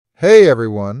Hey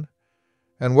everyone,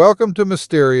 and welcome to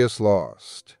Mysterious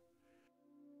Lost.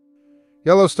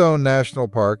 Yellowstone National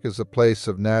Park is a place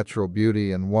of natural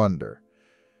beauty and wonder,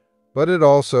 but it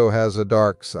also has a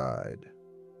dark side.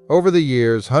 Over the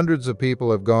years, hundreds of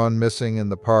people have gone missing in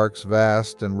the park's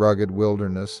vast and rugged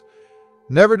wilderness,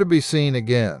 never to be seen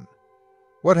again.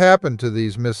 What happened to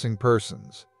these missing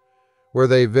persons? Were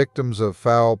they victims of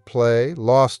foul play,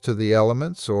 lost to the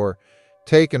elements, or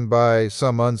taken by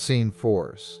some unseen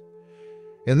force?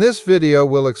 In this video,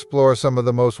 we'll explore some of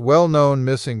the most well-known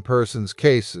missing persons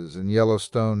cases in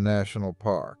Yellowstone National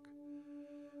Park.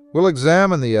 We'll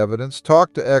examine the evidence,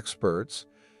 talk to experts,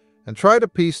 and try to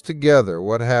piece together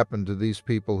what happened to these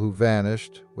people who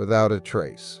vanished without a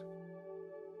trace.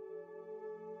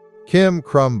 Kim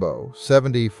Crumbo,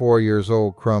 74 years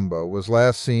old Crumbo, was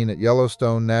last seen at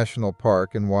Yellowstone National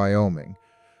Park in Wyoming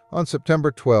on September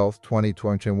 12,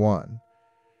 2021.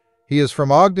 He is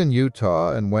from Ogden,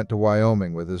 Utah, and went to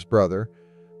Wyoming with his brother,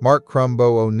 Mark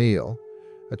Crumbo O'Neill,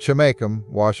 a Chemakum,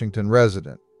 Washington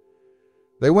resident.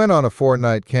 They went on a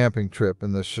 4-night camping trip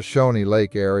in the Shoshone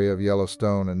Lake area of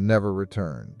Yellowstone and never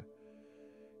returned.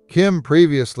 Kim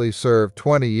previously served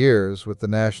 20 years with the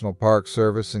National Park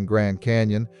Service in Grand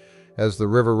Canyon as the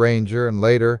river ranger and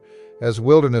later as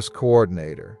wilderness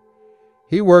coordinator.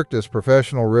 He worked as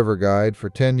professional river guide for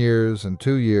 10 years and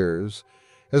 2 years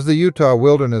as the Utah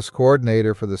Wilderness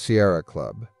Coordinator for the Sierra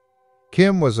Club.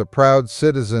 Kim was a proud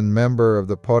citizen member of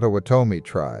the Potawatomi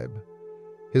tribe.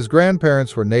 His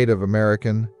grandparents were Native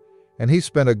American, and he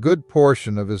spent a good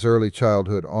portion of his early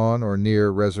childhood on or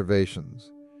near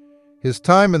reservations. His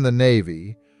time in the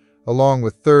Navy, along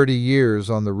with 30 years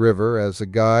on the river as a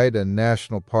guide and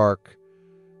National Park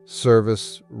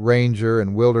Service ranger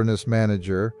and wilderness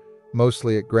manager,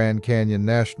 mostly at Grand Canyon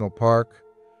National Park,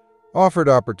 offered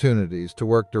opportunities to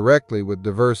work directly with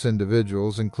diverse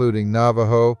individuals including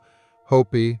Navajo,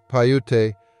 Hopi,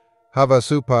 Paiute,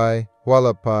 Havasupai,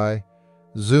 Hualapai,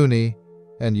 Zuni,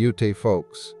 and Ute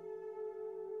folks.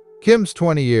 Kim's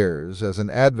 20 years as an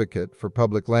advocate for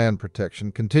public land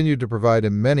protection continued to provide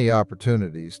him many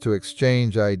opportunities to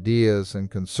exchange ideas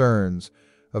and concerns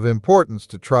of importance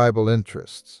to tribal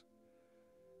interests.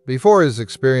 Before his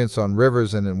experience on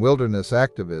rivers and in wilderness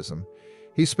activism,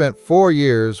 he spent 4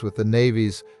 years with the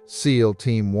Navy's SEAL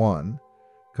Team 1,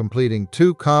 completing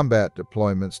 2 combat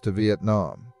deployments to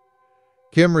Vietnam.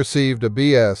 Kim received a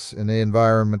BS in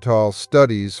Environmental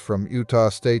Studies from Utah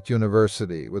State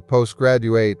University with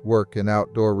postgraduate work in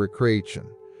outdoor recreation.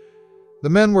 The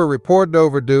men were reported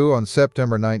overdue on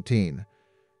September 19,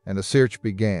 and a search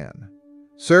began.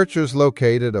 Searchers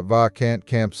located a vacant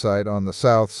campsite on the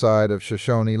south side of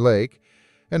Shoshone Lake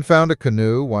and found a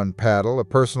canoe, 1 paddle, a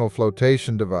personal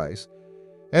flotation device,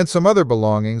 and some other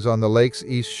belongings on the lake's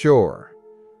east shore.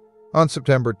 On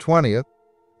September 20th,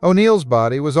 O'Neill's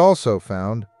body was also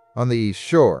found on the east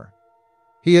shore.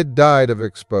 He had died of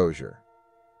exposure.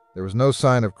 There was no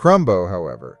sign of Crumbo,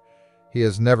 however. He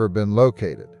has never been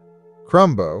located.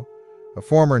 Crumbo, a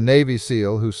former Navy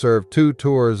SEAL who served 2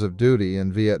 tours of duty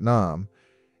in Vietnam,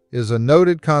 is a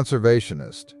noted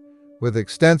conservationist with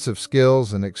extensive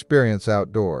skills and experience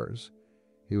outdoors.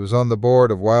 He was on the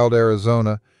board of Wild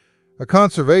Arizona, a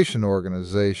conservation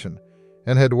organization,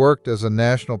 and had worked as a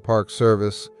National Park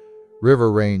Service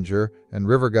river ranger and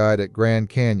river guide at Grand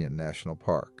Canyon National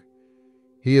Park.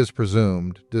 He is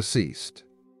presumed deceased.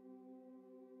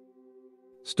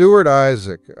 Stuart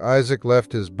Isaac. Isaac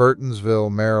left his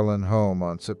Burtonsville, Maryland home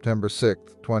on September 6,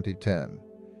 2010.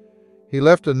 He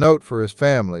left a note for his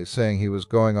family saying he was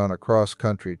going on a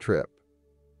cross-country trip.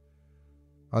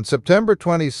 On September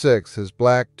 26, his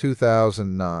black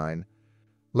 2009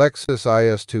 Lexus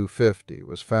IS250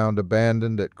 was found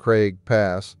abandoned at Craig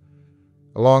Pass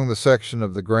along the section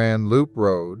of the Grand Loop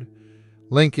Road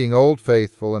linking Old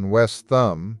Faithful and West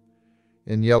Thumb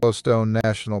in Yellowstone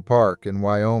National Park in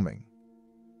Wyoming.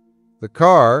 The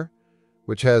car,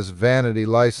 which has vanity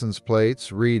license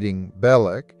plates reading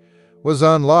Bellick, was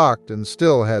unlocked and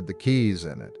still had the keys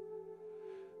in it.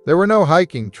 There were no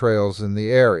hiking trails in the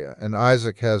area, and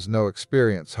Isaac has no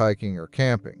experience hiking or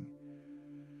camping.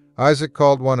 Isaac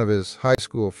called one of his high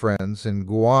school friends in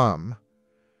Guam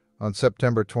on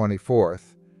September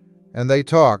 24th, and they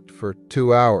talked for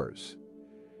 2 hours.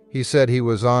 He said he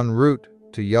was en route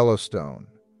to Yellowstone.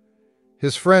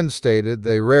 His friend stated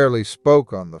they rarely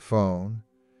spoke on the phone,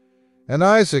 and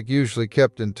Isaac usually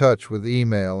kept in touch with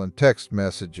email and text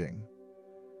messaging.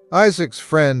 Isaac's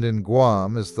friend in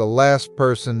Guam is the last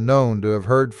person known to have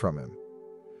heard from him.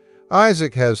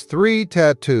 Isaac has 3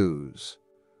 tattoos,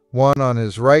 one on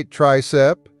his right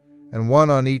tricep and one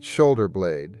on each shoulder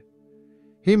blade.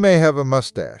 He may have a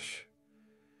mustache.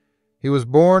 He was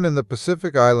born in the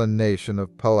Pacific island nation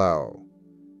of Palau.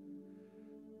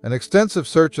 An extensive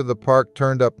search of the park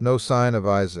turned up no sign of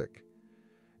Isaac,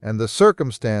 and the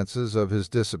circumstances of his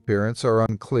disappearance are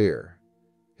unclear.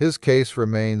 His case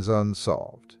remains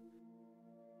unsolved.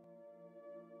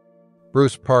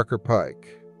 Bruce Parker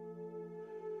Pike.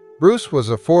 Bruce was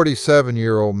a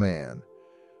 47-year-old man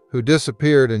who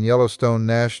disappeared in Yellowstone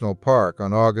National Park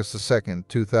on August 2,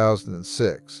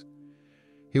 2006.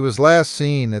 He was last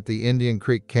seen at the Indian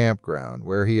Creek campground,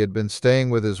 where he had been staying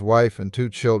with his wife and 2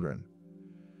 children.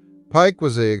 Pike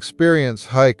was an experienced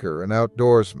hiker and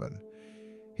outdoorsman.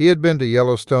 He had been to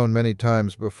Yellowstone many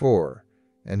times before,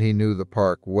 and he knew the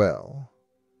park well.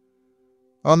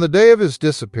 On the day of his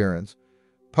disappearance,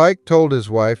 Pike told his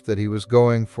wife that he was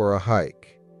going for a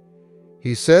hike.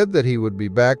 He said that he would be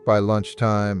back by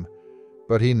lunchtime,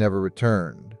 but he never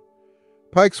returned.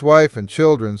 Pike's wife and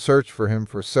children searched for him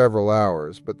for several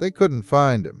hours, but they couldn't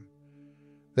find him.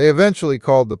 They eventually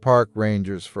called the park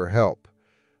rangers for help.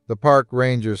 The park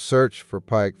rangers searched for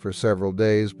Pike for several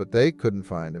days, but they couldn't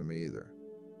find him either.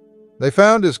 They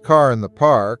found his car in the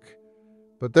park,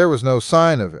 but there was no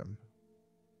sign of him.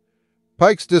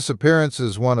 Pike's disappearance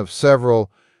is one of several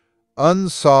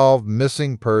unsolved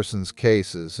missing persons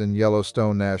cases in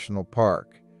Yellowstone National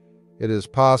Park. It is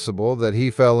possible that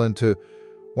he fell into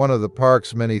one of the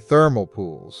park's many thermal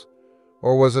pools,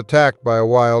 or was attacked by a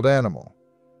wild animal.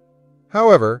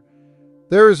 However,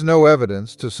 there is no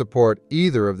evidence to support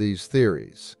either of these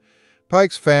theories.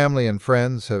 Pike's family and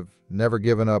friends have never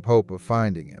given up hope of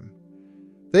finding him.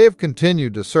 They have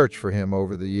continued to search for him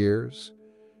over the years,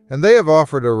 and they have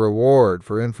offered a reward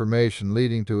for information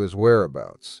leading to his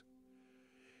whereabouts.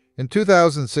 In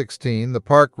 2016, the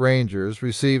park rangers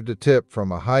received a tip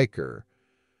from a hiker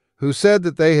who said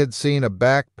that they had seen a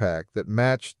backpack that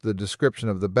matched the description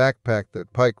of the backpack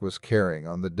that Pike was carrying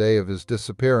on the day of his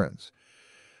disappearance.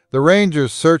 The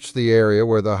rangers searched the area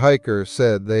where the hiker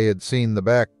said they had seen the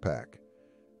backpack,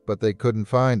 but they couldn't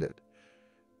find it.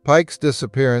 Pike's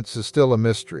disappearance is still a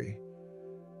mystery,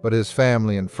 but his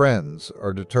family and friends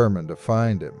are determined to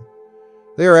find him.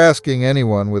 They are asking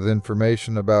anyone with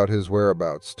information about his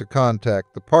whereabouts to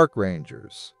contact the park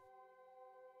rangers.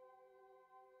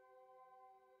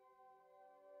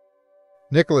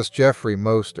 Nicholas Jeffrey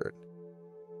Mostert.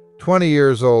 20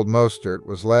 years old Mostert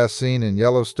was last seen in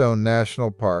Yellowstone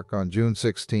National Park on June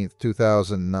 16,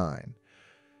 2009.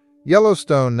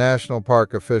 Yellowstone National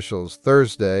Park officials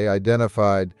Thursday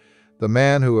identified the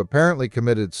man who apparently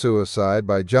committed suicide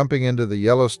by jumping into the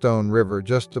Yellowstone River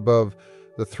just above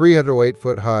the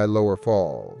 308-foot-high lower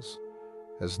falls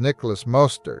as Nicholas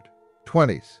Mostert,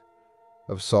 20,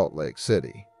 of Salt Lake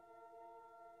City.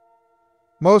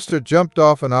 Mostert jumped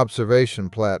off an observation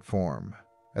platform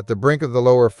at the brink of the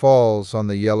lower falls on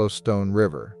the Yellowstone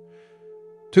River.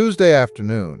 Tuesday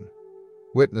afternoon,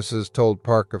 witnesses told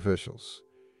park officials.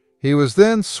 He was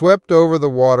then swept over the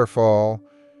waterfall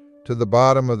to the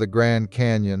bottom of the Grand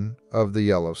Canyon of the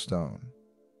Yellowstone.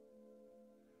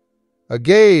 A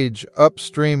gauge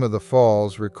upstream of the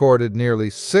falls recorded nearly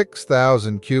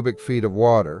 6,000 cubic feet of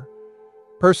water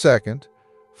per second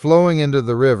flowing into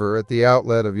the river at the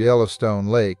outlet of Yellowstone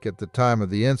Lake at the time of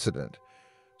the incident.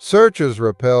 Searchers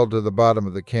rappelled to the bottom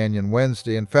of the canyon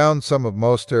Wednesday and found some of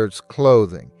Mostert's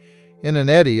clothing in an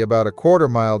eddy about a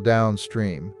quarter-mile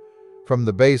downstream from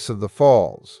the base of the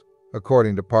falls,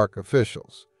 according to park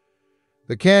officials.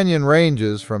 The canyon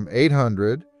ranges from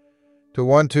 800 to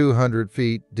 1,200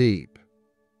 feet deep.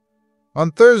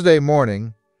 On Thursday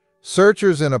morning,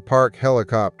 searchers in a park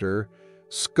helicopter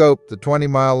scoped the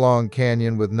 20-mile-long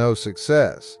canyon with no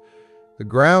success. The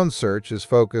ground search is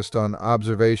focused on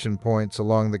observation points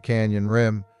along the canyon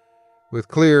rim, with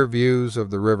clear views of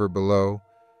the river below,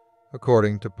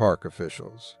 according to park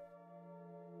officials.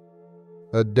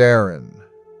 Darren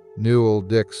Newell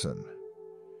Dixon.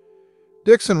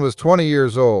 Dixon was 20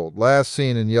 years old, last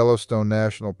seen in Yellowstone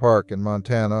National Park in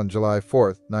Montana on July 4,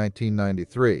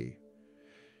 1993.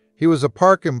 He was a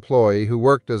park employee who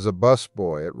worked as a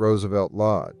busboy at Roosevelt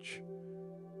Lodge.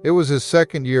 It was his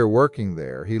second year working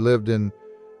there. He lived in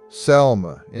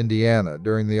Selma, Indiana,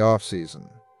 during the off-season.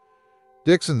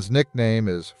 Dixon's nickname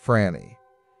is Franny.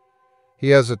 He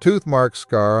has a tooth mark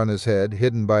scar on his head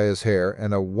hidden by his hair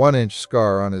and a 1-inch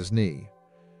scar on his knee.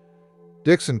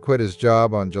 Dixon quit his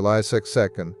job on July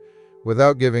 2nd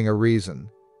without giving a reason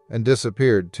and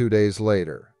disappeared 2 days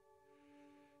later.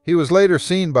 He was later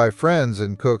seen by friends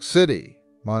in Cook City,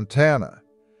 Montana.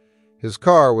 His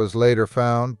car was later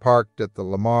found parked at the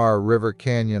Lamar River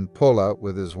Canyon pullout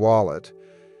with his wallet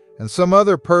and some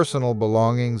other personal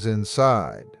belongings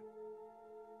inside.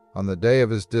 On the day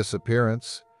of his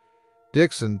disappearance,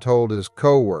 Dixon told his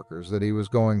co-workers that he was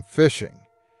going fishing.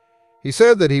 He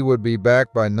said that he would be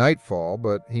back by nightfall,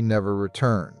 but he never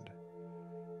returned.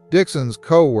 Dixon's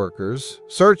co-workers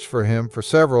searched for him for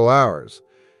several hours,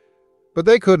 but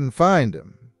they couldn't find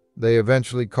him. They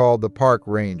eventually called the park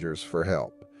rangers for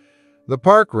help. The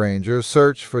park rangers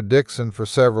searched for Dixon for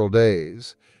several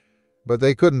days, but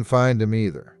they couldn't find him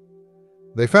either.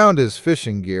 They found his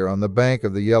fishing gear on the bank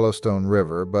of the Yellowstone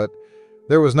River, but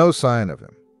there was no sign of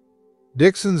him.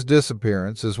 Dixon's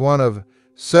disappearance is one of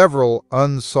several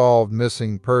unsolved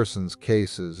missing persons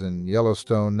cases in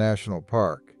Yellowstone National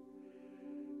Park.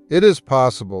 It is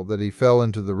possible that he fell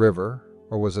into the river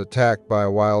or was attacked by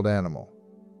a wild animal.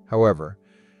 However,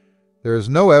 there is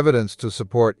no evidence to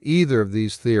support either of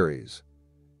these theories.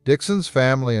 Dixon's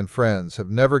family and friends have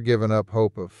never given up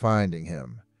hope of finding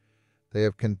him. They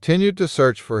have continued to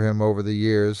search for him over the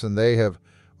years, and they have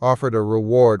offered a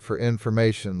reward for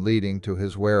information leading to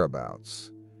his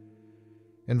whereabouts.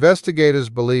 Investigators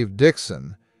believe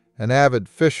Dixon, an avid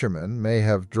fisherman, may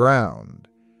have drowned.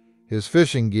 His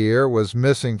fishing gear was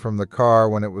missing from the car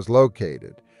when it was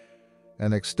located.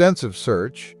 An extensive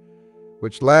search,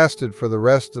 which lasted for the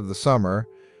rest of the summer,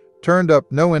 turned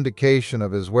up no indication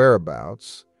of his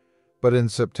whereabouts, but in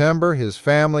September his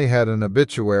family had an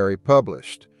obituary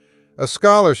published. A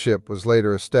scholarship was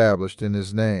later established in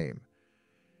his name.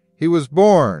 He was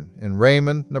born in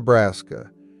Raymond,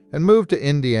 Nebraska, and moved to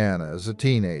Indiana as a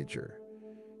teenager.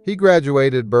 He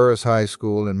graduated Burris High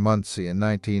School in Muncie in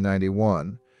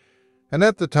 1991, and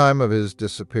at the time of his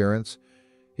disappearance,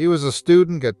 he was a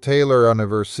student at Taylor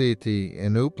University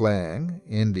in Upland,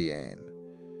 Indiana.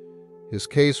 His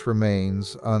case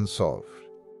remains unsolved.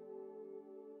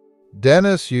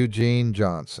 Dennis Eugene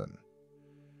Johnson.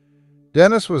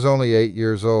 Dennis was only 8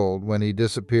 years old when he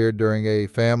disappeared during a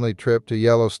family trip to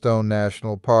Yellowstone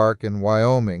National Park in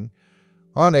Wyoming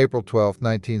on April 12,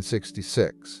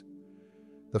 1966.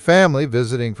 The family,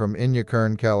 visiting from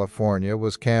Inyakern, California,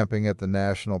 was camping at the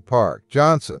national park.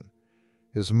 Johnson,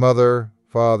 his mother,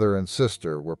 father, and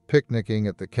sister were picnicking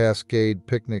at the Cascade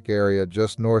picnic area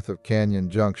just north of Canyon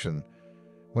Junction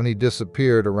when he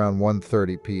disappeared around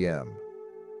 1:30 p.m.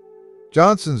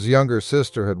 Johnson's younger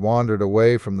sister had wandered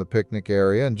away from the picnic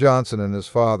area, and Johnson and his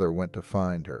father went to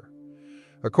find her.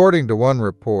 According to one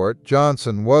report,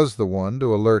 Johnson was the one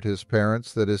to alert his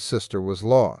parents that his sister was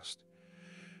lost.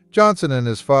 Johnson and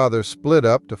his father split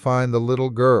up to find the little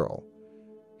girl.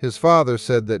 His father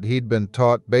said that he'd been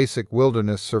taught basic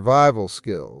wilderness survival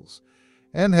skills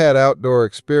and had outdoor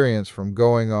experience from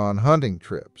going on hunting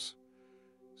trips,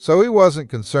 so he wasn't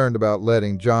concerned about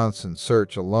letting Johnson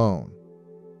search alone.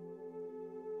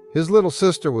 His little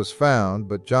sister was found,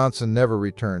 but Johnson never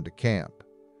returned to camp.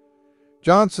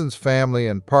 Johnson's family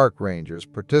and park rangers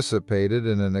participated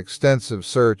in an extensive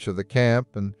search of the camp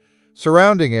and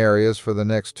surrounding areas for the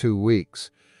next 2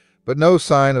 weeks, but no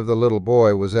sign of the little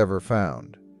boy was ever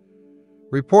found.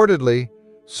 Reportedly,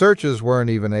 searchers weren't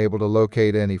even able to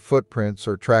locate any footprints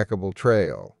or trackable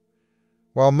trail.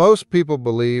 While most people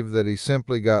believe that he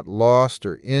simply got lost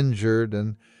or injured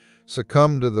and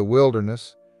succumbed to the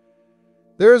wilderness,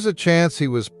 there is a chance he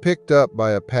was picked up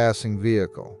by a passing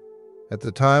vehicle. At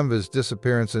the time of his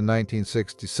disappearance in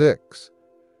 1966,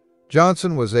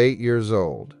 Johnson was 8 years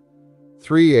old,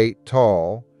 3'8"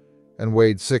 tall, and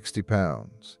weighed 60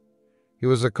 pounds. He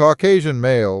was a Caucasian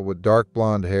male with dark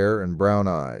blonde hair and brown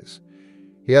eyes.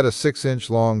 He had a 6-inch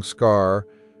long scar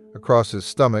across his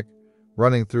stomach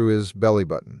running through his belly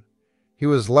button. He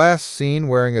was last seen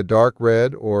wearing a dark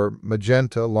red or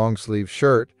magenta long-sleeve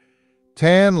shirt,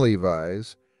 tan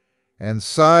Levi's, and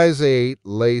size 8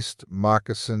 laced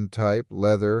moccasin-type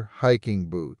leather hiking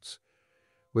boots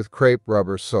with crepe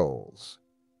rubber soles.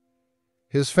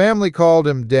 His family called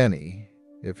him Denny.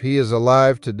 If he is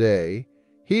alive today,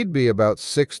 he'd be about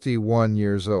 61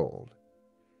 years old.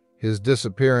 His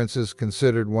disappearance is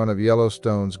considered one of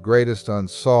Yellowstone's greatest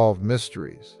unsolved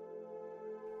mysteries.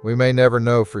 We may never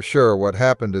know for sure what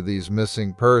happened to these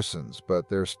missing persons, but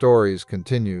their stories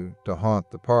continue to haunt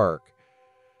the park.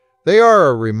 They are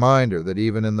a reminder that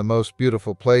even in the most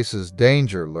beautiful places,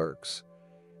 danger lurks.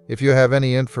 If you have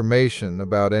any information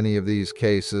about any of these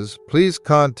cases, please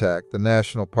contact the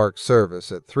National Park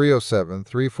Service at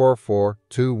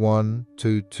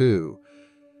 307-344-2122.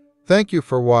 Thank you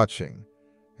for watching,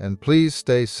 and please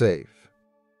stay safe.